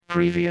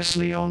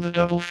Previously on the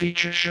Double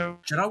Feature Show.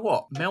 Do you know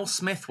what? Mel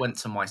Smith went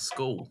to my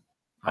school.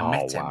 I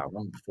met him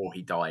long before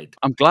he died.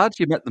 I'm glad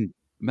you met him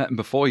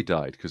before he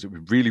died, because it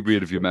would be really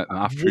weird if you met him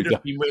after he died.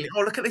 Really,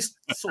 oh, look at this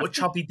sort of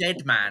chubby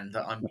dead man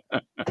that I'm.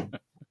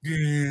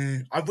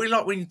 I really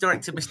like when you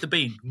directed Mr.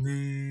 Bean.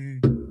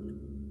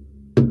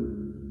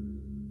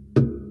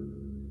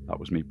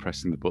 That was me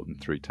pressing the button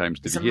 3 times.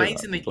 It's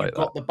amazing that you've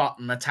got the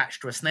button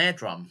attached to a snare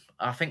drum.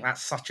 I think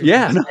that's such a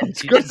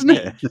it's good, isn't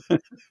it?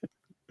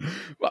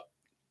 Well,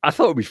 I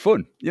thought it would be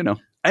fun, you know.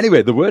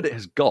 Anyway, the word it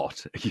has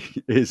got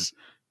is.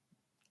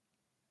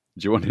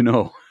 Do you want to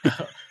know?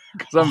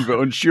 Because I'm a bit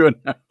unsure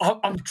now.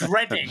 I'm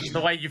dreading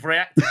the way you've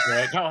reacted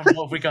to it. Go on,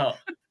 what have we got?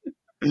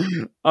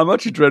 I'm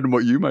actually dreading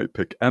what you might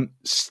pick.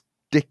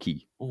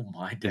 Sticky. Oh,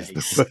 my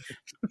days.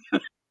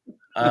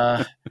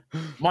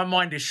 My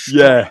mind is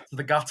shot to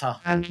the gutter.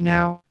 And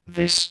now,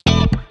 this.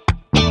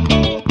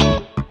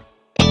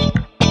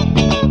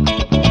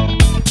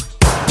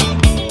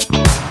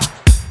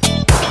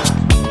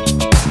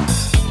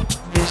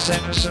 This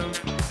episode,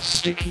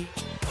 Sticky.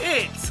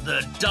 It's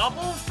the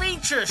Double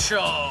Feature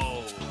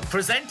Show,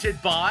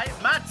 presented by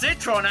Matt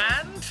Zitron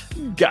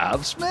and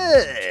Gav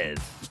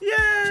Smith.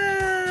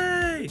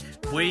 Yay!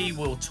 We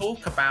will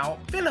talk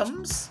about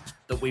films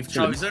that we've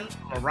chosen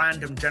from a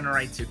random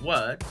generated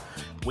word.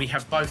 We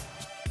have both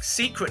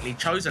secretly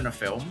chosen a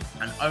film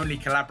and only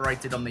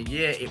collaborated on the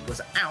year it was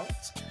out,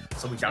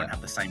 so we don't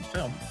have the same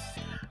film.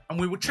 And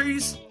we will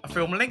choose a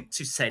film linked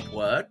to said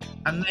word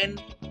and then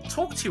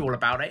talk to you all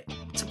about it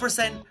to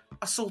present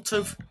a sort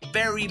of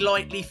very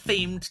lightly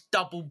themed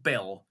double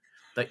bill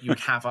that you'd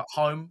have at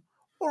home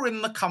or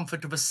in the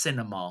comfort of a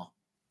cinema.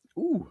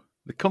 Ooh,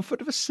 the comfort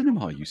of a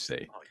cinema, you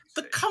say?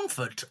 The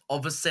comfort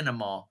of a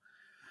cinema.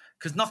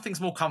 Because nothing's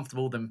more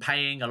comfortable than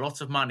paying a lot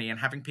of money and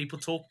having people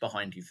talk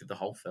behind you through the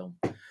whole film.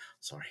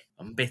 Sorry,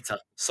 I'm bitter.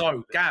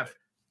 So, Gav,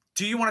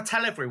 do you want to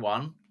tell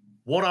everyone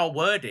what our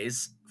word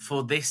is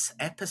for this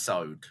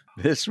episode?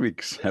 This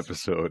week's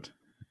episode,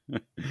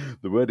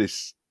 the word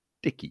is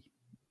sticky.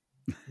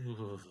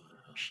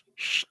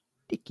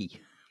 Sticky.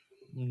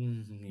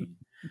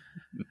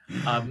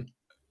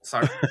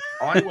 So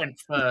I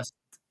went first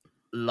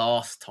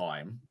last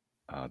time.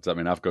 Does that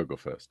mean I've got to go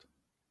first?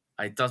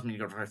 It does mean you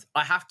got to go first.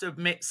 I have to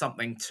admit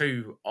something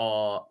to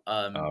our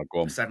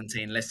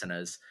 17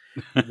 listeners.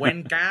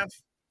 When Gav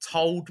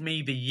told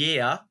me the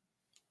year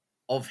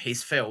of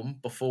his film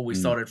before we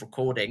started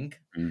recording,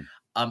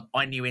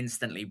 I knew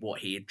instantly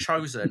what he had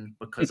chosen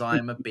because I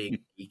am a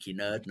big geeky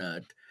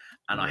nerd.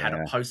 And I had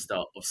a poster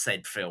of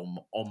said film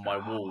on my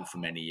wall for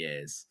many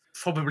years.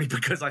 Probably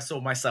because I saw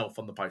myself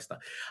on the poster.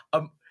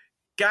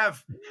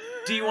 Gav,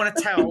 do you want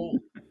to tell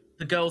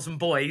the girls and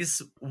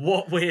boys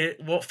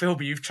what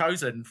film you've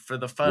chosen for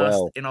the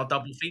first in our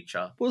double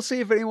feature? We'll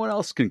see if anyone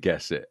else can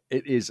guess it.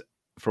 It is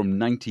from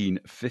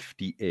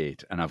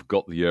 1958, and I've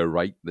got the year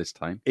right this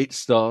time. It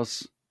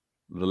stars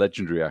the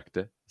legendary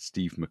actor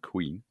Steve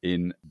McQueen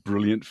in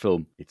brilliant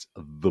film. It's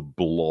The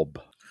Blob.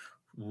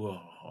 Whoa.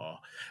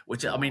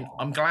 Which, I mean,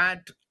 I'm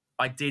glad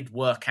I did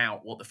work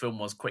out what the film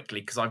was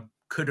quickly because I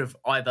could have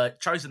either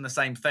chosen the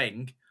same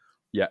thing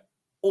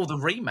or the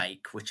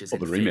remake, which is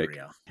inferior. The remake.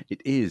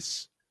 It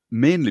is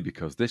mainly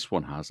because this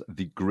one has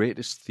the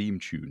greatest theme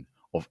tune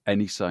of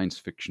any science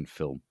fiction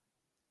film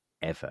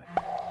ever.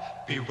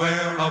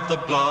 Beware of the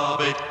blob,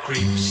 it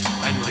creeps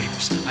and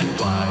leaps and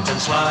glides and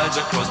slides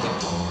across the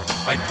floor,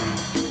 right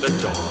through the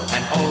door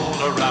and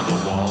all around the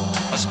wall.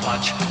 A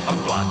splotch, a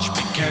blotch,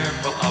 be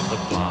careful of the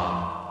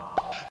blob.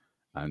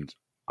 And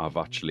I've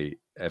actually,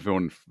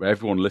 everyone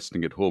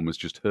listening at home has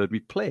just heard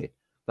me play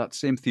that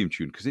same theme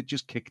tune because it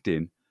just kicked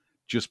in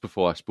just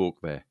before I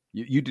spoke there.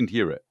 You didn't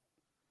hear it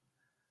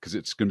because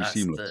it's going to be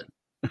seamless.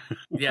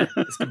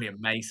 It's going to be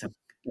amazing.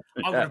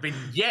 I would have been,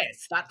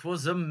 yes, that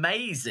was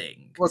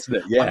amazing. Wasn't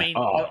it? Yeah. I mean,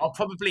 I'll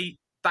probably,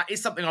 that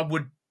is something I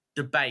would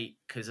debate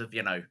because of,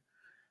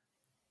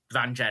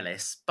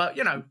 Vangelis, but,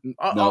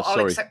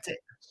 I'll accept it.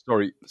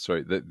 Sorry.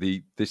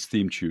 This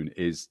theme tune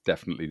is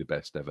definitely the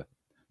best ever.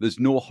 There's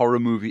no horror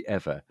movie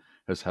ever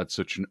has had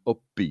such an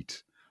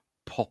upbeat,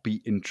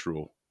 poppy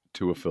intro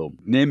to a film.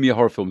 Name me a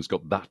horror film that's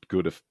got that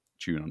good a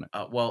tune on it.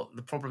 Well,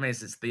 the problem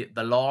is the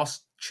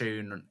last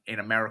tune in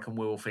American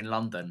Werewolf in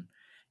London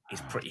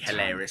is pretty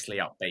hilariously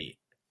upbeat.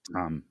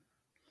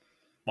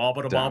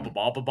 But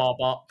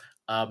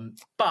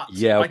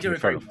I do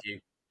agree with you.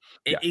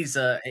 It is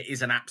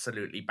an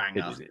absolutely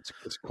banger. It's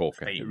a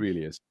corker. It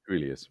really is. It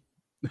really is.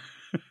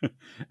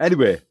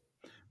 Anyway,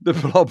 The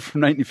Blob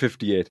from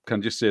 1958. Can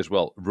I just say as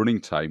well,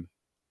 running time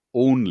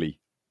only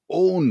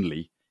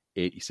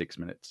 86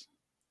 minutes.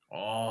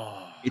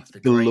 Oh, it's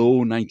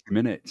below 90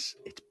 minutes.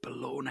 It's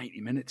below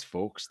 90 minutes,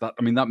 folks. That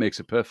makes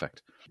it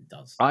perfect. It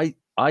does.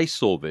 I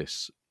saw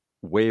this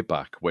way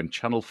back when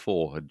Channel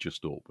 4 had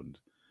just opened,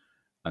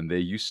 and they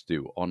used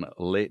to, on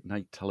late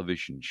night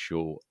television,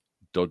 show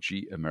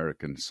dodgy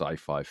American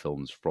sci-fi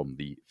films from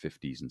the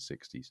 50s and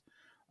 60s.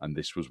 And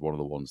this was one of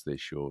the ones they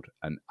showed.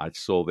 And I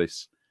saw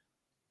this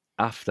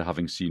after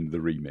having seen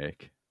the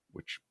remake,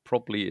 which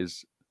probably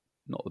is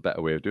not the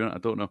better way of doing it. I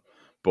don't know.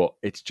 But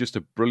it's just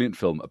a brilliant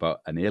film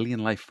about an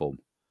alien life form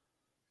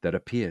that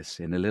appears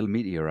in a little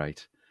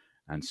meteorite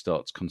and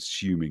starts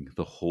consuming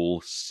the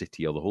whole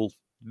city or the whole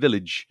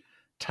village,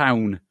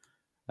 town,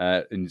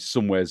 in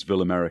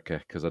Somewheresville,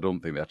 America, because I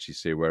don't think they actually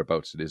say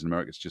whereabouts it is in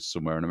America. It's just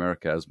somewhere in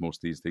America, as most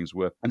of these things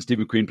were. And Steve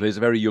McQueen plays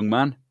a very young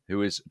man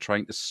who is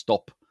trying to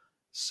stop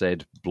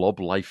said blob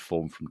life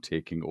form from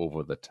taking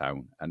over the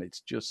town. And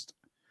it's just,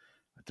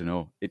 I don't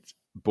know, it's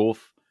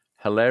both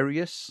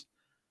hilarious,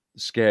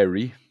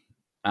 scary,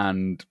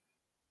 and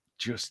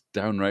just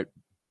downright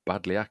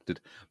badly acted.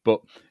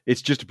 But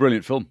it's just a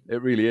brilliant film.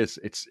 It really is.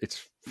 It's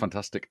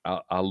fantastic.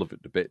 I love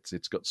it to bits.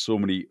 It's got so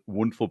many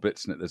wonderful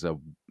bits in it.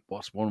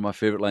 What's one of my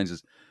favourite lines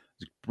is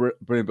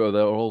brilliant, but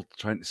they're all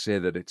trying to say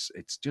that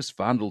it's just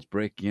vandals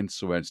breaking in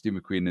somewhere, and Steve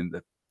McQueen in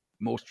the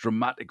most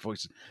dramatic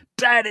voice,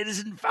 Dad, it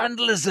isn't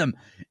vandalism,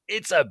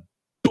 it's a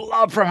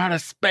blob from outer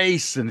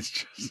space. And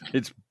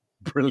it's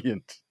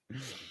brilliant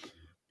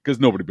because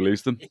nobody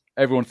believes them.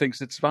 Everyone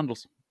thinks it's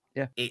vandals.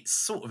 Yeah, it's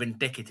sort of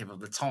indicative of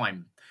the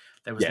time.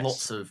 There was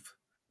lots of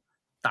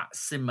that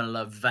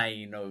similar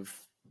vein of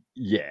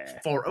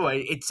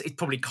it's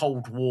probably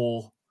Cold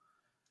War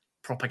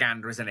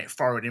propaganda, isn't it?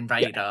 Foreign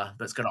invader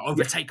that's going to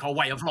overtake our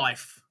way of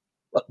life.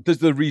 Well, there's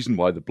the reason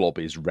why the blob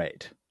is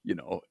red. You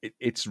know,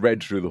 it's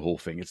red through the whole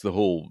thing. It's the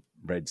whole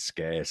Red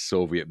Scare,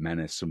 Soviet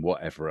menace, and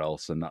whatever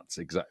else, and that's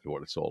exactly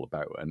what it's all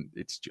about. And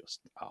it's just,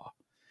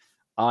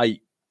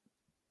 I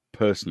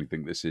personally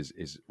think this is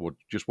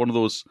just one of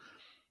those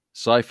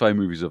sci-fi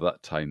movies of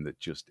that time that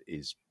just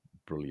is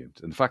brilliant.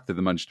 And the fact that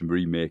they managed to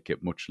remake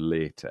it much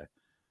later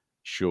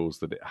shows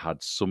that it had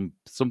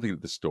something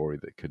of the story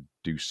that could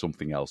do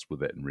something else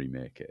with it and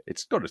remake it.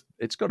 It's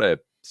got a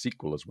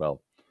sequel as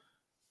well,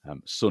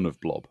 Son of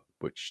Blob,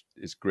 which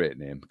is a great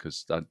name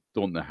because I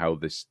don't know how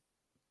this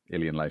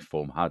alien life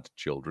form had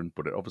children,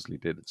 but it obviously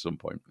did at some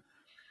point.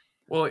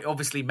 Well, it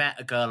obviously met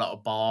a girl at a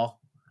bar,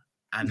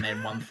 and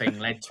then one thing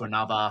led to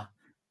another.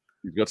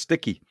 You've got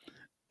Sticky.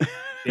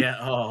 Yeah.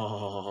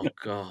 Oh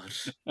God.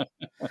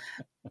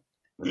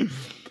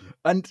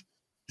 And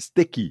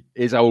sticky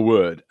is our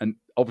word, and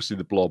obviously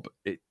the blob.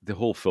 The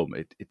whole film,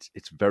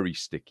 it's very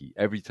sticky.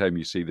 Every time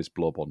you see this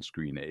blob on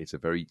screen, it's a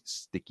very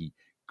sticky,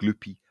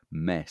 gloopy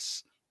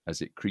mess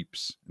as it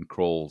creeps and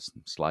crawls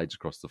and slides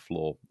across the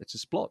floor. It's a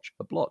splotch,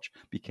 a blotch.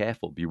 Be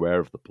careful, beware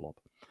of the blob.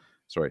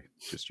 Sorry,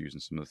 just using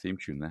some of the theme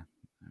tune there.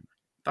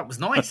 That was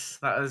nice.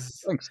 That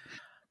was. Thanks.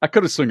 I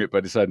could have sung it, but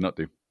I decided not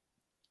to.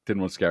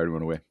 Didn't want to scare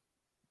anyone away.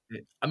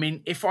 I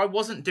mean, if I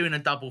wasn't doing a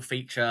double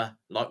feature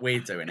like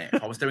we're doing it,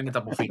 if I was doing a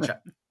double feature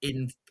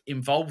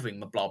involving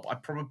the blob,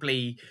 I'd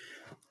probably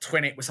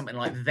twin it with something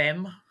like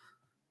Them.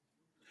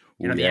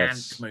 You know, the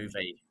Ant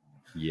movie.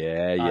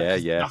 Yeah.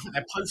 I think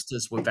their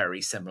posters were very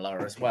similar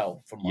as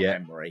well, from my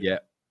memory. Yeah.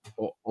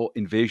 Or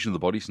Invasion of the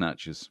Body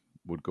Snatchers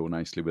would go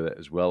nicely with it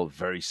as well.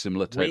 Very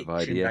similar type of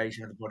idea.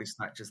 Invasion of the Body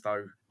Snatchers,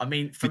 though? I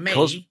mean, for me,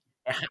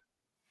 it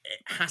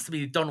has to be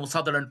the Donald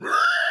Sutherland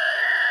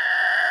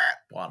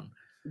one.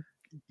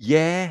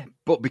 Yeah,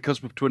 but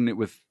because we're twinning it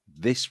with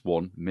this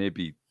one,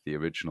 maybe the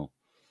original.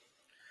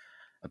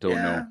 I don't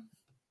know.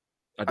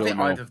 I think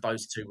either of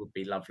those two would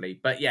be lovely.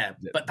 But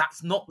but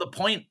that's not the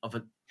point of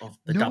the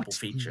double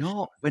feature.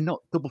 No, we're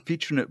not double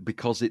featuring it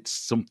because it's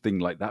something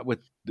like that. We're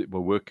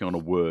working on a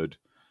word,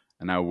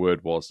 and our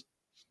word was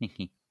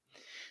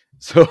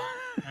so.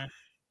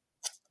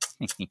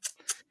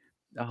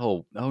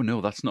 Oh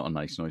no, that's not a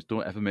nice noise.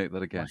 Don't ever make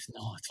that again. It's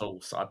not at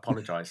all. So I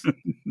apologise.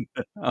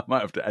 I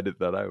might have to edit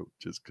that out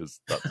just because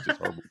that's just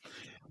horrible.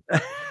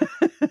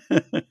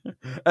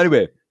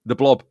 Anyway, The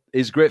Blob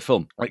is a great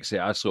film. Like I say,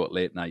 I saw it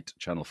late night,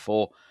 Channel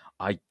 4.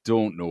 I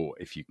don't know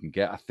if you can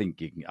get. I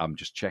think you can. I'm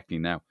just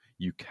checking now.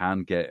 You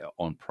can get it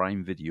on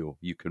Prime Video.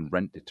 You can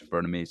rent it for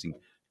an amazing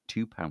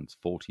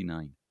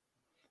 £2.49,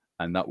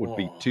 and that would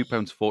be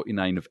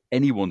 £2.49 of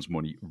anyone's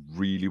money,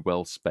 really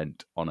well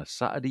spent on a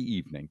Saturday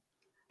evening.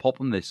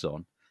 Popping this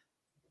on,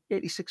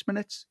 86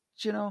 minutes.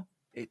 You know,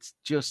 it's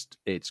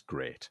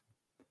great.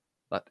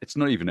 It's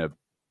not even a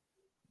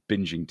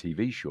binging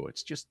TV show.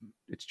 It's just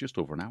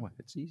over an hour.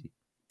 It's easy.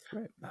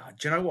 Great.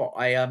 Do you know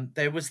what?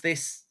 There was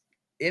this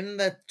in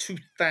the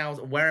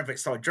 2000 wherever it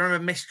started. Do you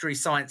remember Mystery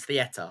Science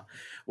Theatre,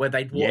 where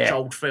they'd watch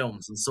old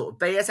films and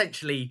they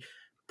essentially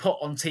put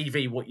on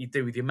TV what you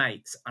do with your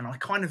mates? And I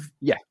kind of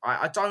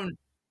I don't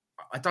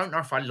know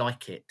if I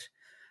like it.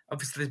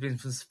 Obviously, there's been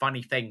some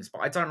funny things,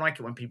 but I don't like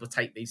it when people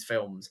take these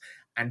films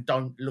and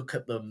don't look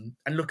at them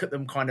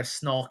kind of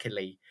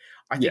snarkily.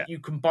 I think you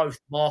can both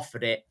laugh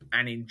at it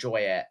and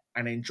enjoy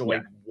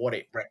what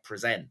it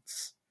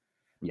represents.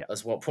 Yeah,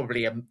 as well.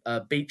 Probably a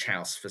beach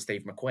house for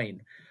Steve McQueen,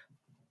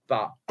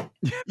 but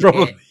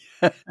probably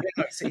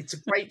it's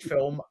a great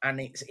film and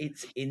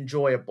it's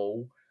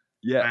enjoyable.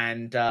 Yeah,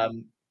 and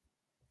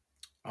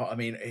I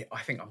mean,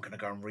 I think I'm going to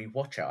go and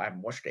rewatch it. I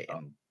haven't watched it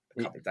in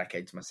a couple of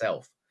decades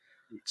myself.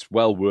 It's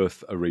well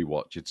worth a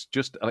rewatch. It's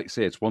just, like I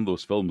say, it's one of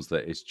those films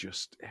that is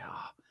just,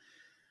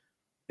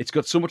 it's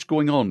got so much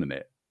going on in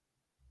it,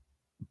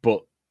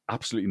 but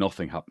absolutely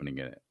nothing happening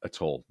in it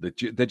at all.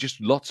 They're just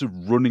lots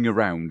of running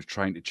around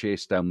trying to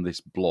chase down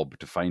this blob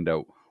to find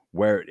out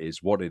where it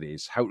is, what it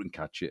is, how to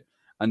catch it.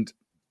 And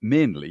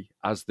mainly,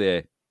 as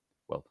they're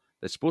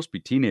supposed to be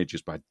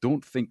teenagers, but I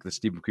don't think that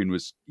Steve McQueen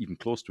was even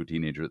close to a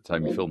teenager at the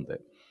time he filmed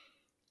it.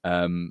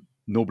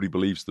 Nobody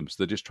believes them, so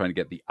they're just trying to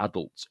get the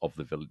adults of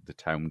the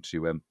town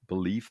to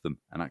believe them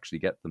and actually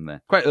get them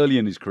there. Quite early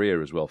in his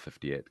career as well,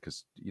 58,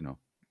 because, you know,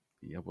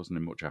 he wasn't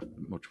in much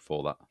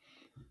before that.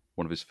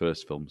 One of his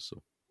first films,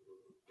 so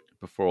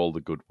before all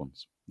the good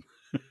ones.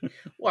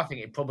 Well, I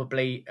think it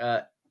probably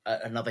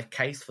another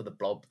case for the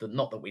blob, that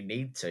not that we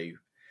need to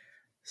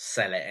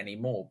sell it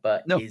anymore,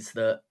 but is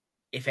that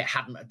if it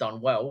hadn't have done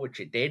well, which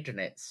it did, and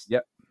it's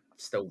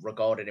still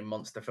regarded in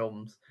monster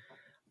films,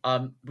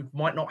 we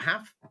might not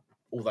have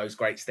all those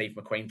great Steve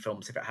McQueen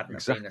films if it hadn't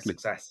have been a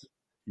success.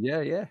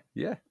 Yeah,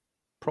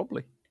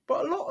 probably.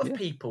 But a lot of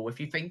people, if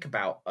you think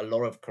about a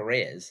lot of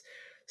careers,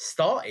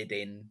 started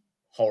in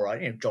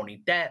horror. You know,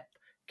 Johnny Depp,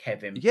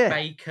 Kevin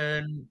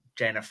Bacon,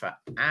 Jennifer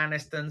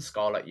Aniston,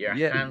 Scarlett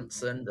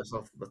Johansson. That's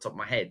off the top of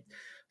my head.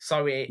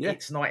 So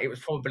it's not. It was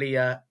probably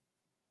an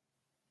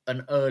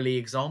early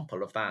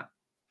example of that.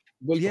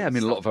 Well, yeah, I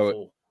mean, a lot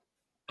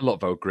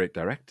of our great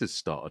directors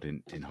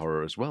started in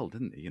horror as well,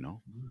 didn't they? You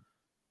know,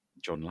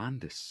 John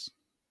Landis,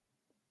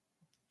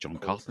 John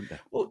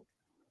Carpenter. Well,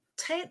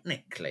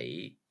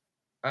 technically,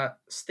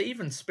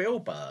 Steven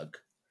Spielberg,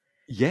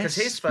 yes, because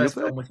his first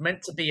film was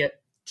meant to be a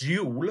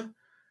duel.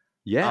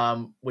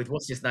 Yeah. With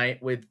what's his name?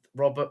 With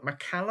Robert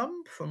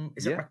McCallum from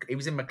he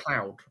was in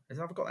McCloud. Have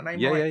I got the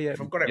name right? Yeah.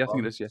 If I've got it I wrong.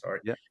 think it is, Sorry.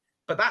 Yeah.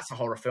 But that's a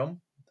horror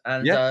film.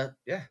 And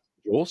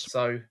Jaws.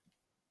 So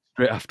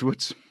straight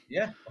afterwards.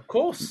 Yeah, of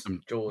course.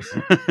 Jaws.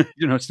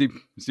 You know, Steven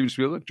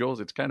Spielberg, Jaws,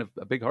 it's kind of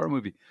a big horror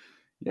movie.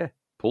 Yeah.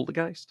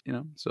 Poltergeist, you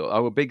know. So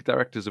our big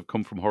directors have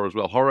come from horror as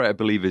well. Horror, I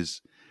believe,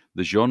 is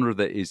the genre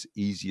that is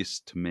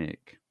easiest to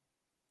make,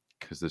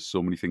 because there's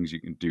so many things you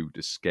can do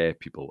to scare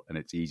people, and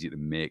it's easy to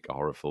make a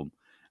horror film.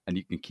 And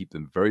you can keep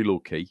them very low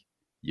key.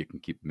 You can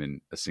keep them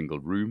in a single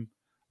room,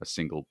 a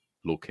single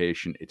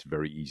location. It's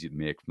very easy to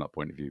make from that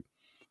point of view.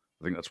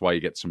 I think that's why you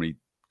get so many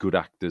good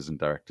actors and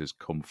directors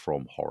come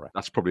from horror.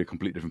 That's probably a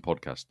completely different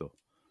podcast, though.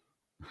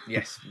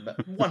 Yes,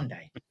 but one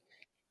day.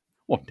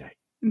 One day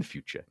in the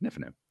future. Never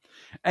know.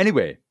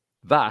 Anyway,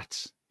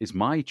 that is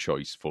my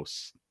choice for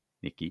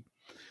Sneaky,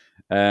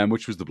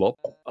 which was The Blob.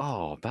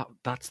 Oh,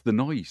 that's the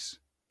noise.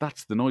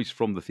 That's the noise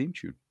from the theme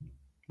tune.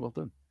 Well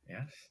done.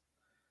 Yes.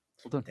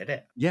 Well done. Did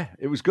it? Yeah,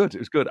 it was good. It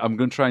was good. I'm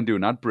going to try and do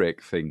an ad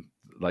break thing,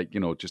 like, you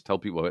know, just tell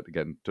people how to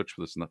get in touch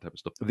with us and that type of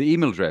stuff. The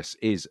email address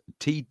is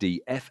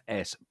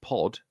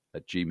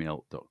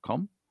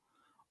tdfspod@gmail.com,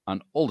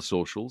 and all the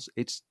socials,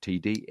 it's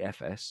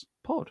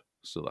tdfspod.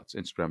 So that's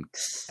Instagram,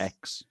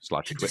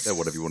 X/Twitter,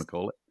 whatever you want to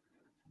call it.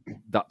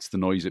 That's the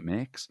noise it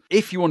makes.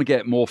 If you want to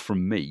get more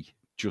from me,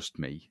 just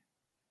me,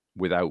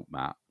 without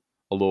Matt,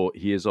 although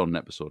he is on an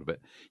episode of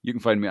it, you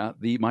can find me at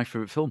the My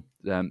Favorite Film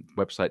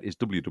website is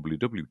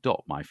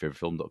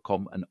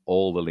www.myfavoritefilm.com, and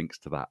all the links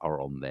to that are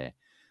on there.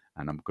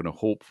 And I'm going to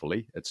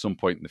hopefully, at some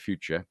point in the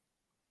future,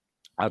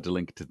 add a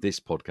link to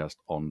this podcast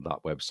on that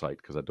website,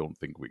 because I don't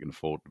think we can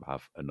afford to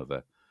have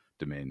another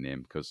domain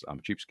name, because I'm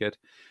a cheapskate.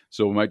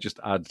 So we might just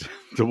add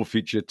double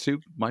feature to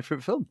My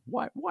Favorite Film.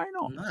 Why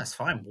not? No, that's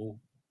fine. Well,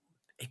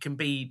 it can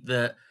be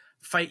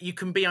you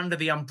can be under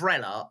the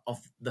umbrella of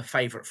the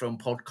Favorite Film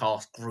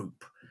Podcast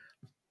group.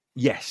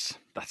 Yes,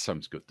 that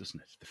sounds good, doesn't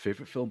it? The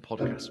Favorite Film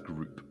Podcast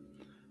group.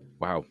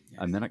 Wow.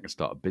 Yes. And then I can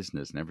start a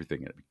business and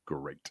everything. It'd be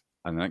great.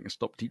 And then I can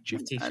stop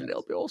teaching. And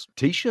it'll be awesome.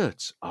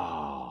 T-shirts.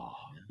 Oh,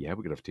 yeah, we're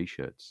going to have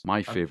T-shirts.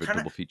 My favourite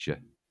double feature.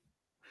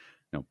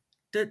 No.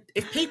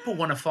 If people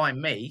want to find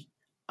me...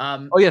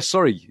 oh, yeah,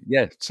 sorry.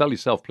 Yeah, sell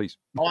yourself, please.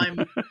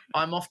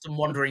 I'm often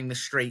wandering the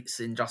streets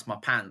in just my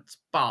pants.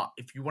 But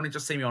if you want to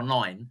just see me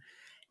online,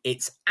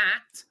 it's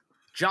at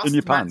just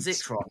Matt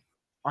Zitron.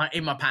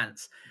 In my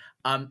pants.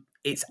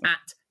 It's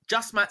at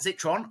Just Matt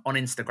Zitron on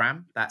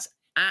Instagram. That's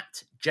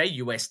at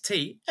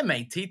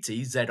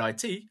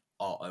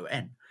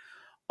JustMattZitron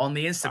on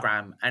the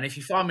Instagram. And if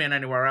you find me on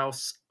anywhere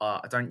else,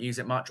 I don't use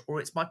it much,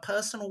 or it's my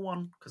personal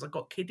one because I've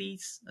got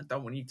kiddies. I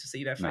don't want you to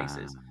see their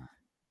faces.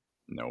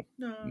 No.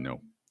 Don't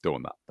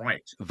want that.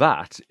 Right.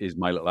 That is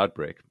my little ad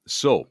break.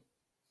 So,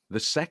 the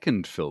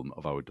second film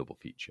of our double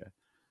feature,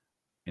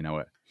 in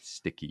our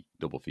sticky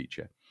double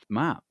feature,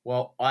 Matt.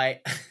 Well,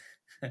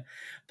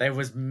 there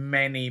was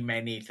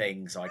many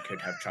things I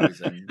could have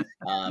chosen.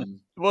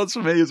 What's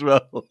for me as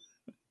well?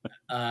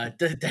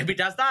 Debbie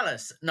Does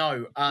Dallas.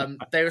 No,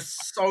 there are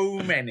so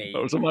many.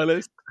 That was on my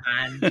list.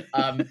 And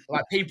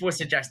like people were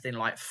suggesting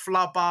like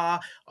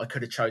Flubber. I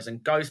could have chosen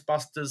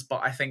Ghostbusters,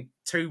 but I think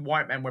two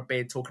white men with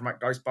beard talking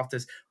about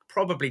Ghostbusters,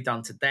 probably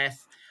done to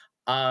death.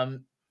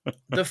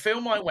 The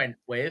film I went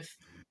with,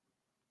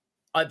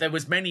 there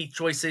was many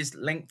choices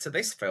linked to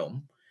this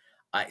film.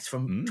 It's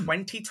from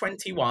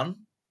 2021.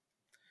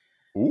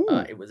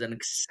 It was an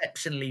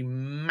exceptionally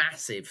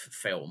massive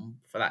film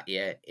for that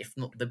year, if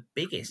not the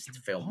biggest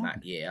film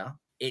that year.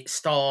 It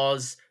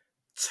stars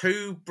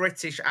 2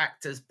 British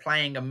actors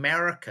playing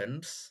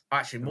Americans.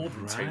 Actually, more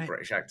than 2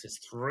 British actors,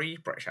 3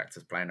 British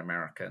actors playing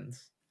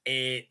Americans.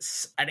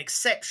 It's an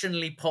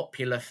exceptionally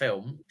popular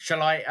film.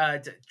 Shall I?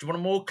 Do you want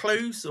more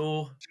clues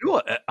or? Do you know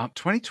what?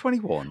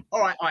 2021. All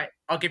right.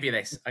 I'll give you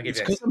this. It's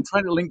because I'm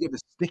trying to link it to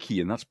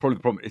Sticky, and that's probably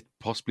the problem. It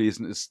possibly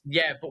isn't as.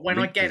 Yeah, but when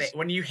I get it,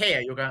 when you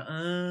hear, you'll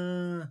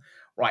go,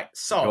 right.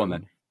 So go on,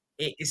 then.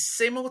 It is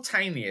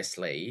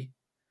simultaneously.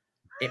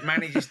 It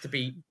manages to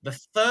be the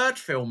 3rd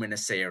film in a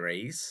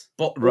series,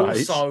 but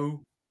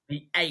also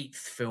the 8th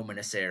film in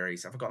a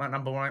series. Have I got that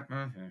number right?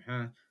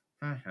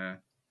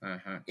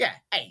 Yeah,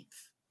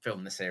 8th film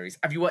in the series.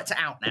 Have you worked it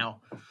out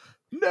now?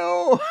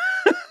 No.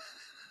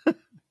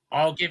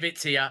 I'll give it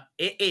to you.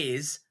 It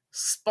is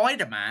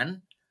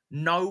Spider-Man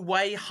No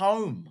Way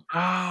Home.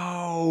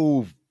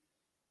 Oh.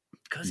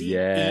 Because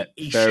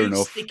he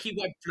shoots sticky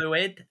web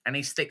fluid and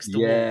he sticks to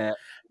wall.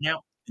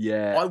 Now,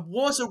 I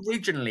was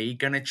originally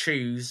going to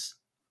choose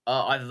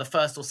either the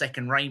 1st or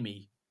 2nd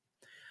Raimi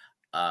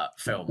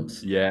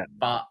films. Yeah.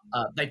 But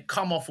they've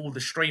come off all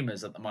the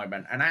streamers at the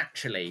moment. And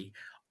actually,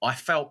 I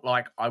felt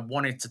like I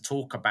wanted to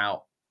talk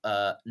about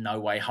No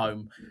Way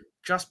Home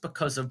just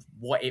because of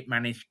what it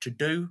managed to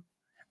do.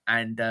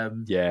 And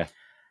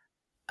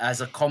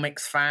as a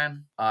comics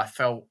fan, I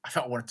felt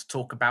I wanted to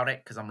talk about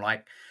it because I'm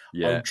like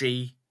OG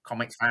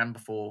comics fan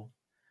before.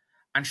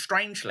 And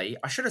strangely,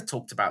 I should have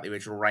talked about the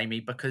original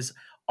Raimi because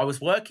I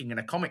was working in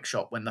a comic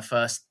shop when the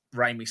first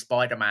Raimi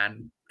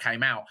Spider-Man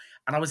came out,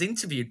 and I was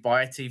interviewed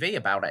by ITV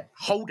about it,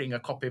 holding a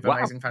copy of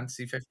Amazing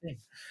Fantasy 15.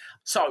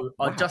 So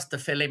just to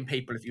fill in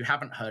people, if you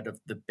haven't heard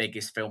of the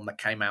biggest film that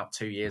came out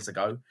 2 years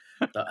ago,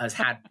 that has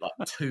had like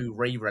 2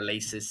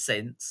 re-releases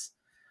since.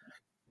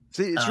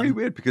 See, it's really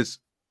weird because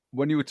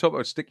when you were talking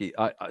about Sticky,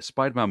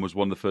 Spider-Man was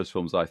one of the first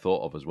films I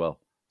thought of as well.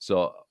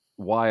 So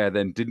why I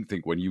then didn't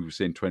think, when you were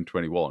saying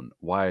 2021,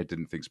 why I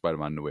didn't think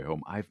Spider-Man No Way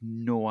Home, I have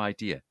no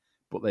idea.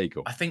 But there you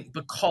go. I think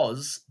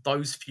because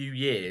those few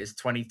years,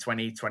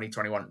 2020,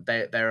 2021,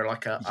 they're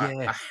like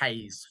a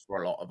haze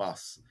for a lot of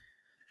us.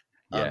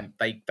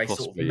 They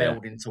sort of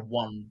meld into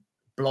one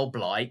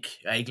blob-like,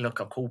 hey,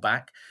 look, a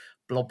callback,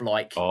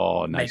 blob-like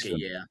mega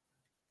year.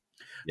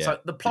 Yeah. So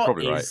the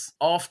plot is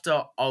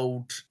after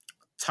old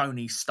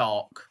Tony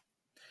Stark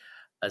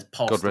has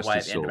passed away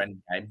at the end of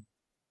Endgame,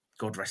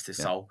 God rest his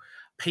soul,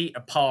 Peter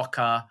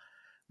Parker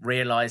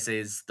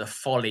realizes the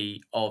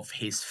folly of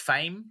his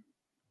fame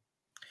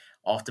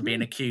after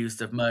being accused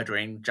of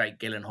murdering Jake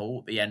Gyllenhaal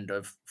at the end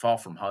of Far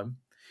From Home,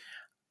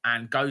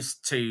 and goes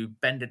to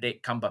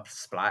Benedict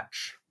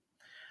Cumberbatch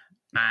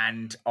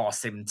and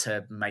asks him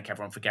to make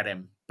everyone forget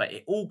him. But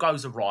it all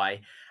goes awry,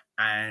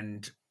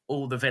 and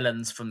all the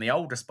villains from the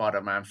older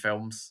Spider-Man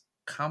films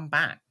come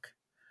back,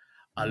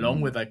 along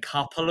with a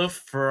couple of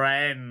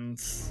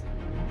friends.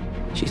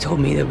 She told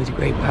me that with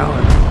great power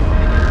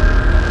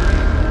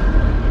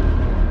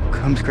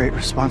comes great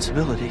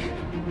responsibility.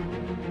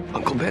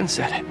 Uncle Ben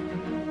said it.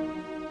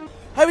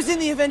 I was in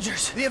the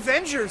Avengers. The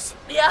Avengers?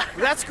 Yeah.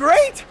 That's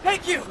great.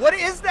 Thank you. What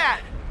is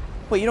that?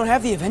 Wait, you don't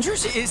have the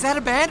Avengers? Is that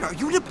a band? Are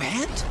you in a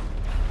band?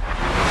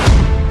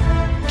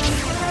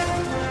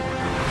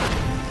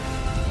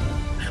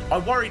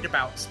 I worried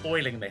about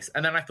spoiling this,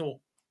 and then I thought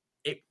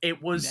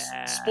it was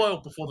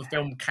spoiled before the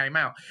film came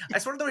out.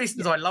 That's one of the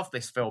reasons I love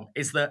this film,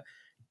 is that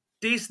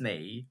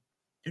Disney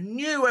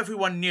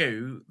everyone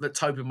knew that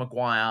Tobey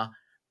Maguire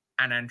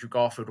and Andrew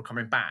Garfield were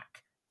coming back.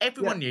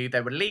 Everyone knew.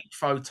 There were leaked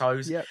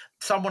photos. Yep.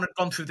 Someone had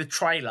gone through the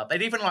trailer.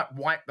 They'd even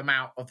wiped them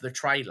out of the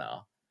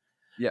trailer.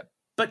 Yep.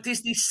 But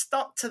Disney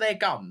stuck to their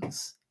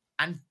guns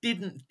and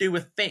didn't do a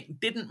thing,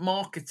 didn't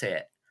market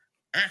it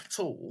at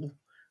all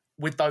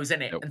with those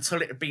in it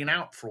until it had been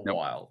out for a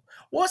while.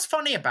 What's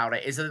funny about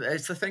it is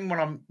it's the thing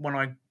when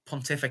I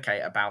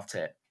pontificate about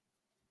it,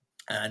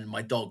 and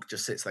my dog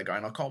just sits there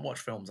going, I can't watch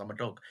films, I'm a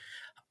dog.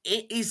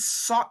 It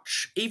is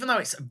even though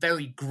it's a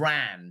very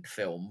grand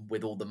film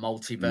with all the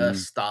multiverse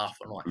stuff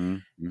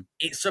and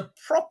it's a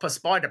proper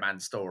Spider-Man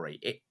story.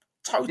 It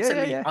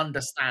totally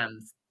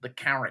understands the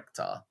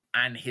character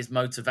and his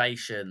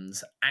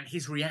motivations and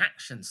his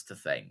reactions to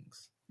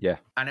things. Yeah.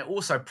 And it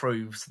also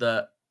proves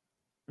that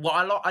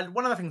one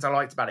of the things I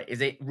liked about it is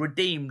it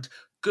redeemed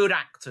good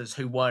actors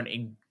who weren't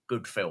in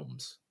good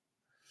films.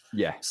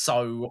 Yeah.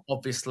 So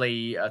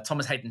obviously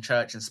Thomas Hayden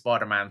Church in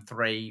Spider-Man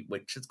 3,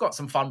 which has got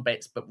some fun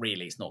bits, but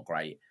really it's not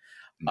great.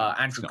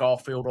 Andrew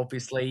Garfield,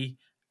 obviously.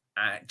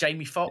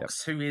 Jamie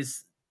Foxx, who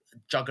is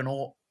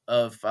juggernaut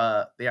of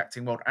the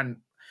acting world. And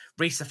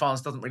Rhys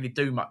Ifans doesn't really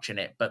do much in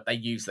it, but they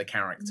use the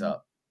character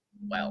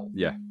well.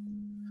 Yeah.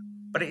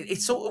 But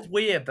it's sort of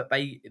weird that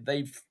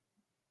they've...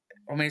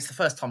 I mean, it's the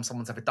first time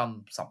someone's ever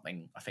done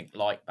something, I think,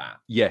 like that.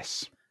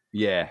 Yes.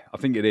 Yeah, I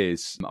think it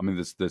is. I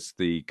mean, there's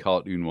the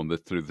cartoon one,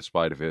 that Through the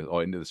Spider-Verse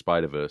or Into the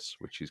Spider-Verse,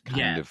 which is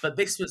kind of... but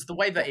this was the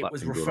way that it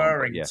was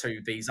referring to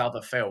these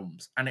other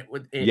films, and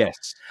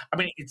yes. I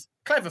mean, it's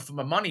clever from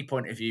a money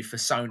point of view for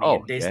Sony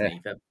and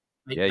Disney that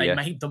they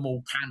made them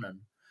all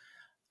canon.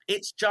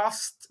 It's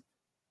just,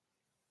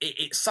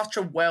 it's such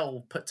a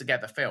well put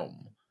together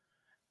film.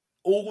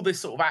 All the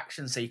sort of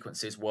action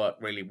sequences work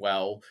really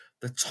well.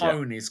 The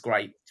tone is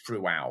great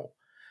throughout.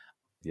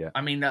 Yeah.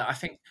 I mean, I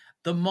think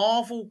the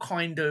Marvel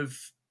kind of,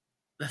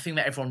 the thing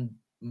that everyone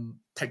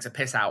takes a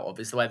piss out of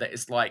is the way that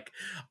it's like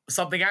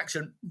something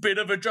action, bit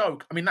of a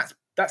joke. I mean,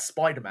 that's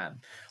Spider-Man.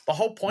 The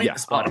whole point of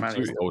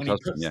Spider-Man is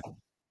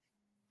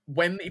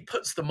when he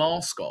puts the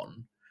mask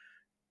on,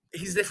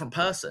 he's a different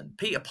person.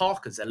 Peter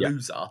Parker's a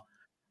loser,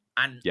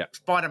 and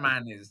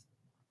Spider-Man is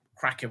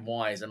cracking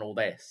wise and all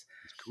this.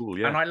 It's cool,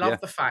 yeah. And I love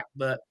the fact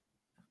that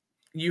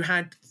you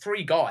had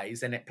 3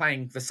 guys in it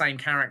playing the same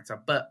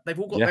character, but they've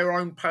all got their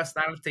own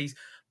personalities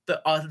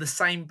that are the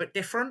same but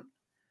different.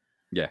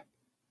 Yeah.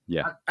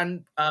 Yeah.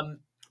 And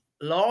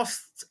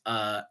last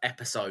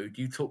episode,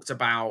 you talked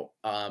about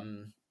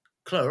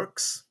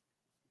Clerks.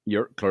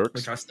 Clerks.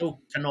 Which I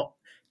still cannot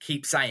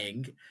keep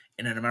saying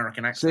in an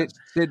American accent.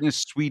 Say it in a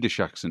Swedish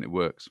accent, it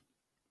works.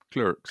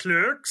 Clerks.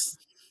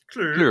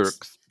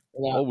 Clerks.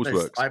 Yeah, always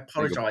works. I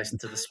apologise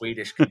to the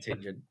Swedish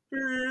contingent.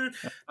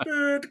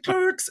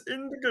 Clerks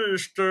in the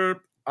Gestapo.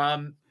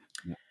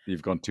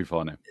 You've gone too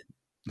far now.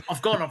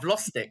 I've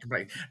lost it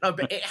completely. No,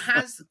 but it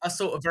has a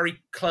sort of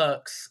very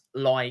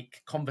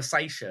Clerks-like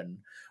conversation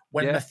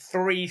when the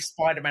 3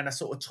 Spider-Men are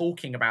sort of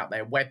talking about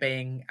their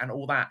webbing and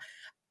all that.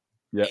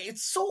 Yeah.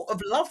 It's sort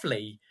of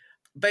lovely.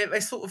 They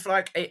sort of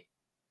like it.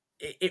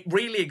 It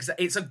really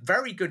it's a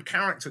very good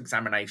character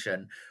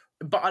examination.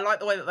 But I like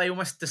the way that they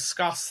almost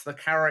discuss the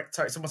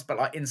character. It's almost a bit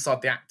like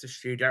inside the actor's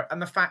studio.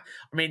 And the fact,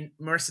 I mean,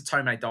 Marissa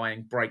Tomei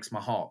dying breaks my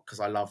heart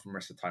because I love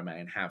Marissa Tomei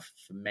and have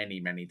for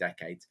many, many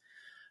decades.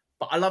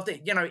 But I loved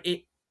it. You know,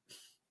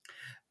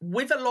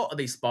 with a lot of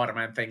these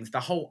Spider-Man things, the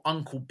whole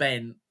Uncle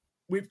Ben,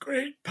 with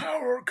great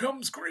power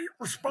comes great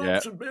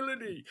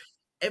responsibility.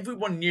 Yeah.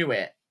 Everyone knew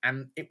it,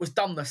 and it was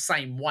done the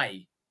same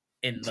way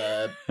in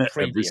the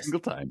previous every single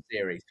time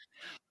series.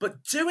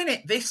 But doing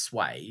it this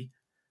way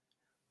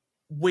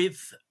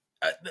with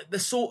the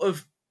sort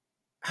of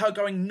her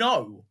going,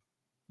 no,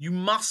 you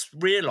must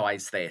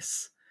realise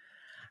this.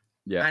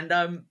 Yeah.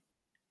 And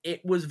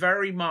it was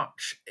very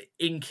much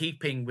in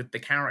keeping with the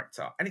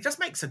character. And it just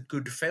makes a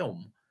good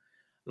film.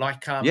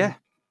 Like, I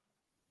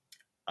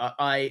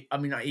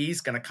mean,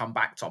 he's going to come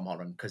back, Tom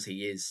Holland, because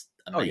he is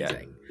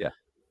amazing. Oh,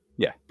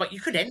 yeah. But you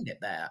could end it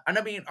there. And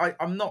I mean,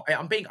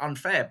 I'm being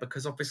unfair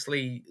because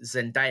obviously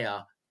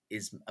Zendaya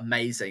is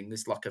amazing.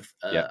 There's like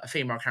a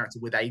female character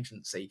with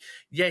agency.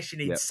 Yeah, she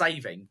needs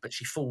saving, but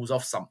she falls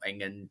off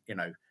something and, you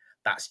know,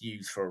 that's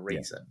used for a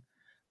reason. Yeah.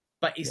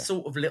 But his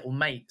sort of little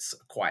mates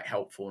are quite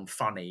helpful and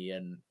funny.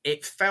 And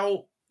it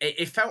felt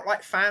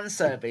like fan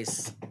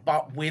service,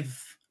 but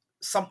with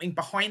something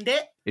behind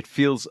it. It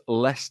feels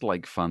less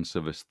like fan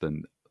service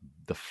than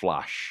The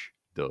Flash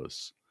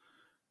does.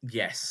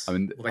 Yes. I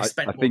mean, they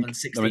spent more than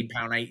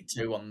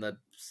 £16.82 on the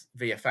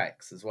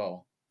VFX as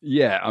well.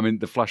 Yeah, I mean,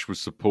 The Flash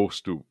was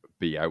supposed to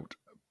be out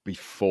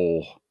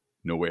before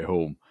No Way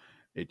Home.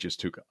 It just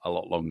took a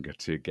lot longer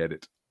to get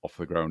it off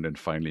the ground and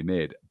finally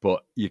made.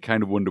 But you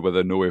kind of wonder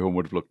whether No Way Home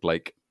would have looked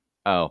like,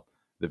 oh,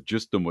 they've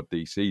just done what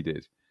DC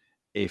did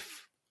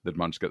if they'd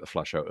managed to get The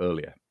Flash out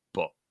earlier.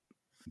 But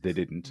they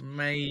didn't.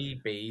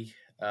 Maybe.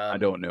 I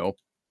don't know.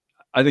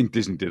 I think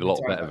Disney did a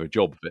lot better of a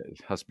job of it,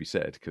 it has to be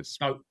said. Because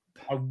I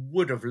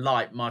would have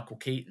liked Michael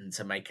Keaton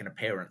to make an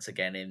appearance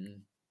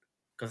again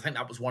because I think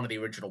that was one of the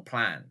original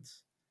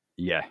plans.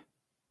 Yeah.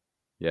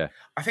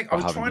 I think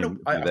I've tried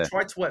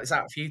to work this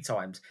out a few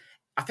times.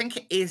 I think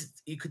it is,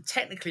 you could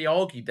technically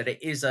argue that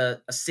it is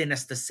a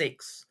Sinister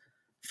Six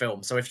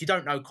film. So if you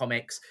don't know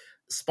comics,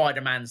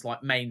 Spider-Man's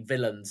like main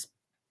villains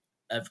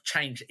have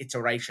changed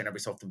iteration every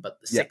so often, but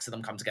the 6 of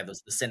them come together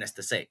as the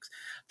Sinister Six.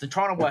 To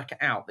try to work it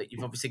out, that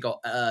you've obviously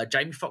got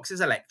Jamie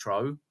Foxx's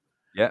Electro,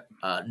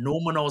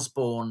 Norman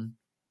Osborn,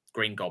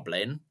 Green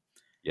Goblin,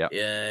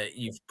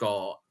 you've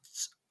got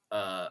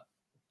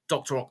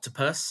Dr.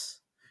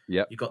 Octopus,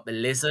 you've got the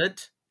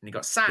Lizard, and you've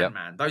got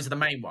Sandman. Those are the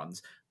main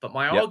ones. But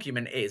my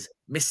argument is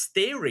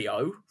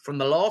Mysterio from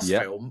the last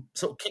film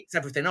sort of kicks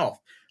everything off.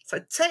 So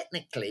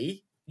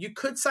technically, you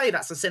could say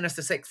that's a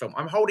Sinister Six film.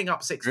 I'm holding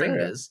up 6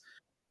 fingers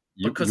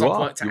because I've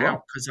worked it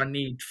out because I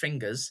need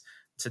fingers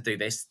to do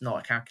this, not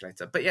a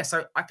calculator. But yeah,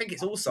 so I think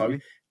it's also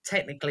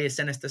technically a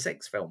Sinister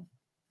Six film.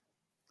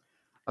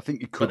 I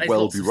think it could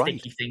well be right.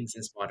 Sticky things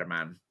in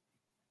Spider-Man.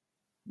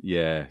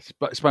 Yeah,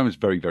 Spider-Man's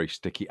very, very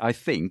sticky. I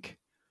think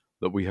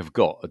that we have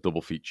got a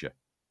double feature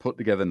put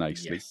together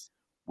nicely,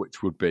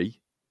 which would be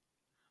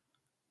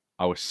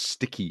our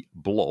sticky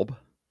blob,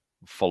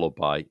 followed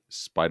by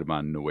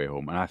Spider-Man No Way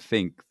Home. And I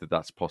think that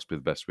that's possibly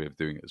the best way of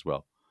doing it as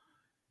well.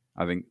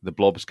 I think the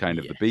blob's kind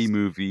of the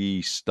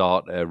B-movie,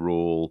 starter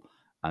role,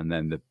 and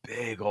then the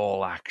big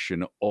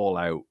all-action,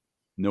 all-out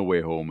No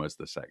Way Home as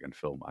the second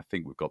film. I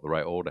think we've got the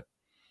right order.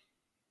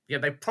 Yeah,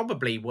 they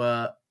probably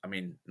were. I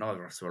mean,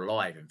 neither of us were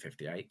alive in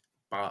 58,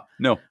 but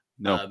no.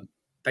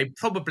 They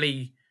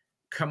probably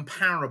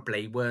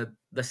comparably were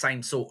the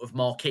same sort of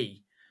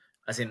marquee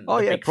as in the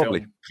big film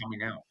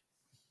coming out.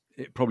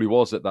 It probably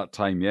was at that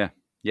time, yeah.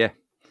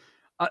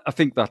 I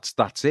think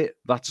that's it.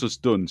 That's us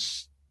done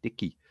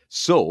sticky.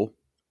 So,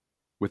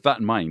 with that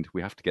in mind,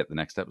 we have to get the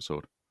next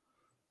episode.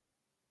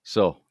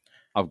 So,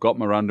 I've got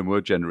my random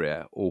word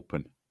generator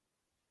open.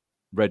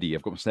 Ready.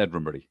 I've got my snare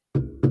drum ready.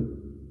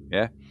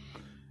 Yeah?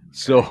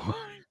 So, do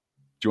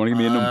you want to give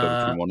me a number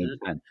between 1 and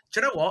 10? Do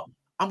you know what?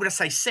 I'm going to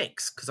say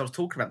 6 because I was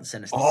talking about the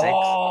Sinister Six.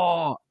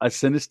 Oh, a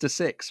Sinister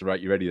Six. Right,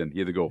 you ready then?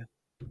 Here they go.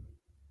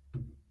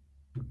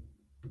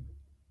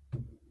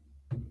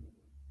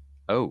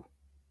 Oh.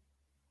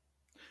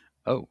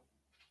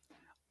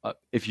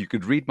 If you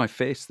could read my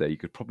face there, you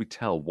could probably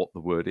tell what the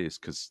word is,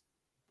 because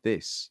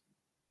this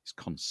is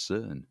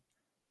concern.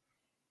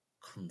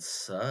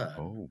 Concern?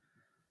 Oh.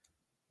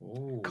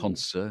 Ooh.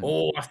 Concern.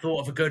 Oh, I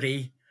thought of a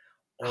goodie.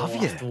 Have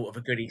you? I thought of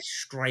a goodie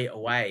straight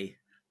away.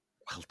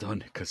 Well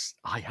done, because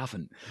I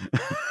haven't.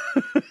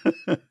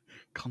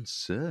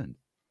 Concern.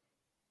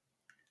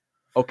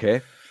 Okay.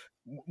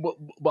 Well,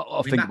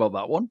 I'll think about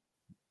that one.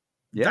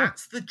 Yeah.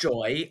 That's the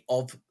joy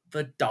of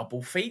the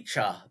double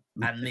feature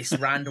and this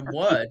random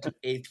word.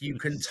 If you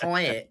can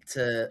tie it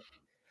to,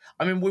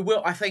 I mean, we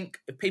will. I think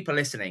if people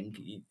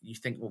listening, you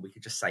think, well, we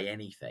could just say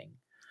anything,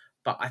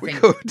 but I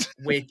think you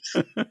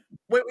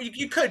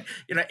could.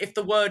 You know, if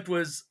the word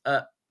was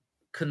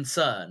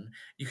concern,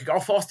 you could go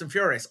Fast and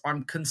Furious.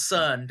 I'm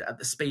concerned at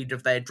the speed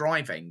of their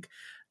driving.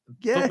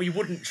 Yeah. But we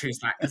wouldn't choose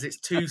that because it's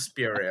too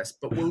spurious.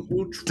 But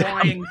we'll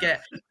try and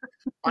get.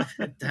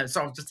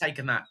 So I've just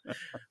taken that.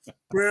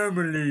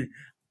 Family.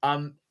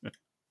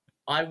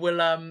 I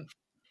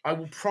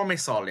will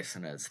promise our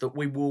listeners that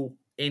we will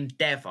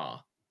endeavour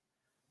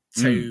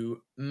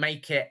to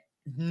make it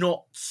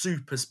not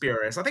super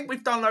spurious. I think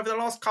we've done over the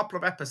last couple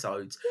of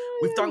episodes.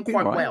 We've done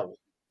quite well.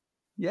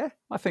 Yeah,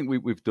 I think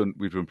we've done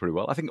pretty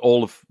well. I think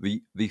all of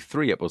the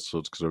 3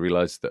 episodes, because I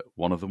realised that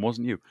one of them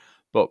wasn't you,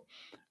 but.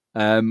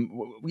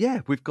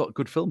 Yeah, we've got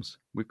good films.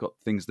 We've got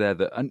things there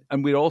that,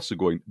 and we're also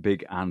going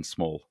big and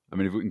small. I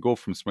mean, if we can go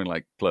from something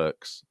like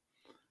Clerks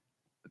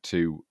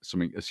to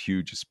something as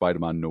huge as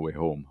Spider-Man: No Way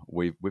Home,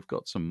 we've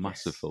got some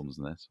massive films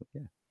in there. So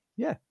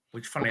yeah.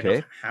 Which, funny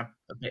enough, have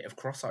a bit of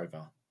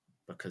crossover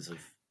because of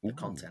the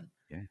content.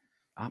 Yeah,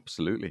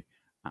 absolutely,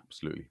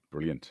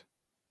 brilliant.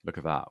 Look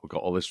at that. We've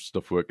got all this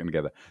stuff working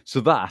together.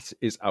 So that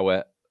is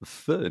our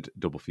 3rd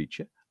double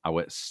feature,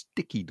 our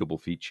sticky double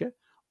feature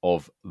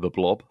of The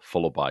Blob,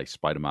 followed by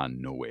Spider-Man: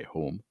 No Way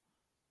Home.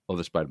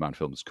 Other Spider-Man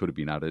films could have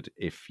been added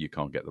if you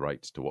can't get the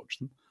rights to watch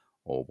them,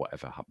 or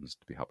whatever happens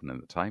to be happening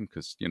at the time,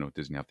 because, you know,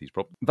 Disney have these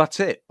problems.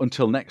 That's it.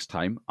 Until next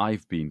time,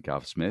 I've been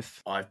Gav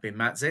Smith. I've been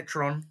Matt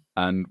Zitron.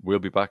 And we'll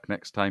be back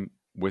next time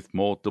with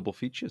more double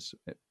features.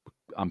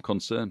 I'm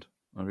concerned.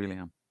 I really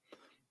am.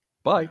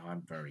 Bye. No,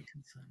 I'm very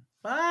concerned.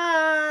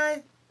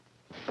 Bye.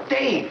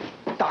 Dave!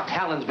 Doc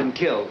Hallen's been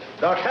killed.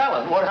 Doc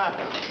Hallen? What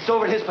happened? It's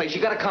over at his place.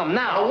 You gotta come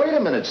now. Oh, wait a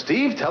minute,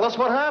 Steve. Tell us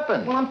what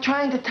happened. Well, I'm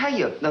trying to tell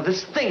you. Now,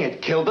 this thing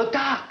had killed the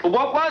doc. Well,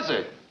 what was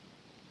it?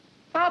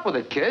 Stop with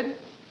it, kid.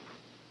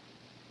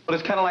 Well,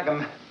 it's kind of like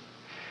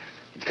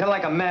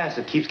a mass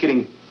that keeps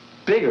getting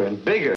bigger and bigger.